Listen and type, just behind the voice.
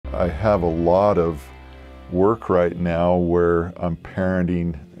I have a lot of work right now where I'm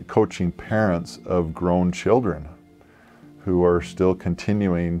coaching parents of grown children who are still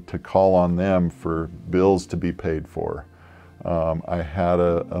continuing to call on them for bills to be paid for. I had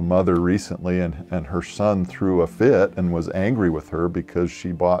a mother recently, and her son threw a fit and was angry with her because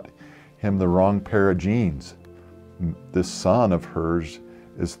she bought him the wrong pair of jeans. This son of hers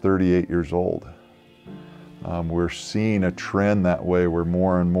is 38 years old. We're seeing a trend that way where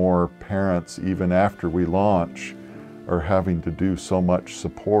more and more parents, even after we launch, are having to do so much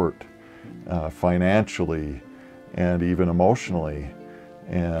support financially and even emotionally.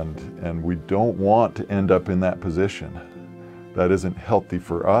 And we don't want to end up in that position. That isn't healthy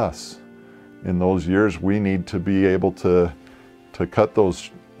for us. In those years, we need to be able to cut those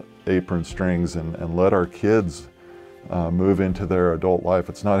apron strings and let our kids move into their adult life.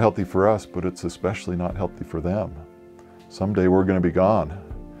 It's not healthy for us, but it's especially not healthy for them. Someday we're going to be gone,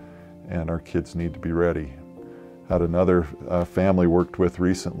 and our kids need to be ready. Had another family worked with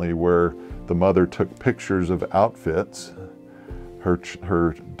recently where the mother took pictures of outfits.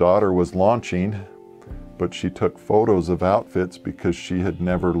 Her daughter was launching, but she took photos of outfits because she had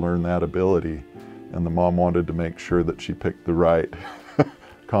never learned that ability, and the mom wanted to make sure that she picked the right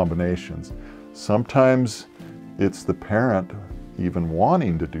combinations. Sometimes it's the parent even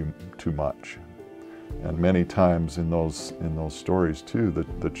wanting to do too much. And many times in those stories too,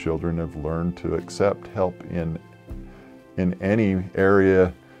 the children have learned to accept help in any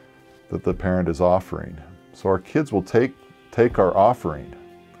area that the parent is offering. So our kids will take our offering.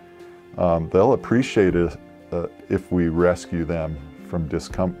 They'll appreciate it if we rescue them from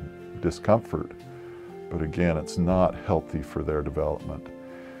discomfort. But again, it's not healthy for their development.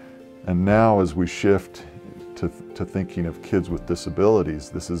 And now as we shift to thinking of kids with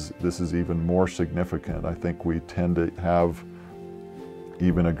disabilities, this is even more significant. I think we tend to have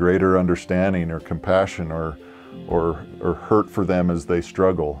even a greater understanding or compassion or hurt for them as they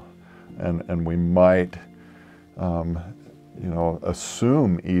struggle, and we might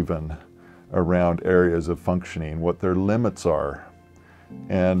assume even around areas of functioning what their limits are,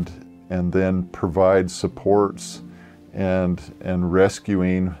 and then provide supports and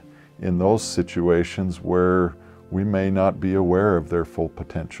rescuing in those situations where we may not be aware of their full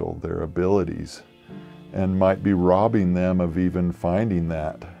potential, their abilities, and might be robbing them of even finding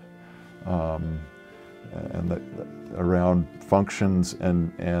that, around functions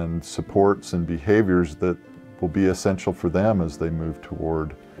and supports and behaviors that will be essential for them as they move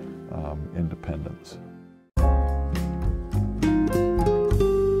toward independence.